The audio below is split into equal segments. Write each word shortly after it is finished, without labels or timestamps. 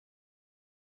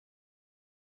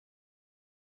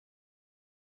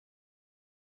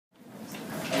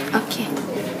Okay.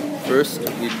 First,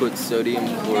 we put sodium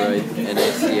chloride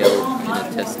NaCl in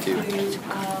a test tube.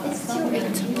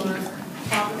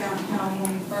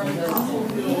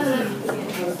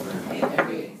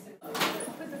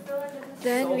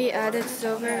 Then we added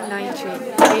silver nitrate,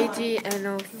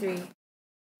 AgNO3.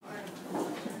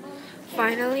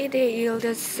 Finally, they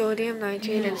yielded sodium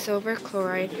nitrate and silver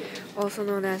chloride, also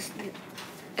known as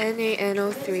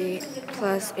NaNO3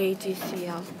 plus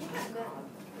AgCl.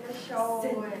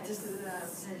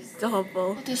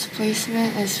 Double.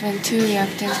 Displacement is when two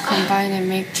reactants combine and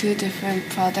make two different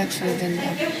products within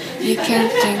them. You can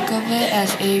think of it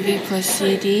as AB plus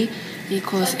CD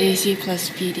equals AC plus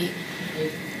PD.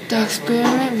 The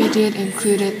experiment we did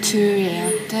included two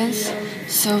reactants,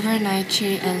 silver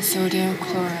nitrate and sodium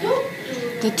chloride.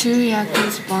 The two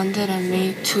reactants bonded and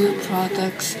made two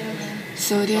products,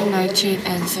 sodium nitrate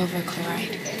and silver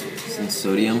chloride. Since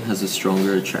sodium has a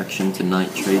stronger attraction to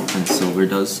nitrate than silver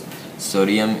does,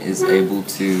 sodium is able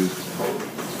to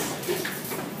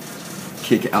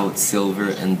kick out silver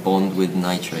and bond with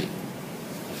nitrate.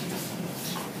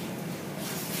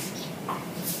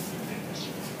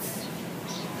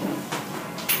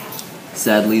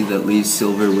 Sadly, that leaves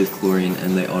silver with chlorine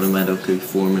and they automatically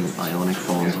form an ionic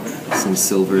bond since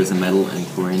silver is a metal and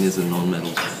chlorine is a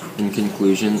nonmetal. In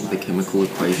conclusion, the chemical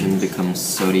equation becomes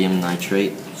sodium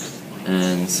nitrate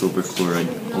and silver chloride,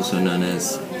 also known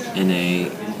as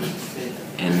NaNO3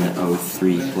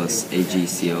 plus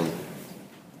AgCl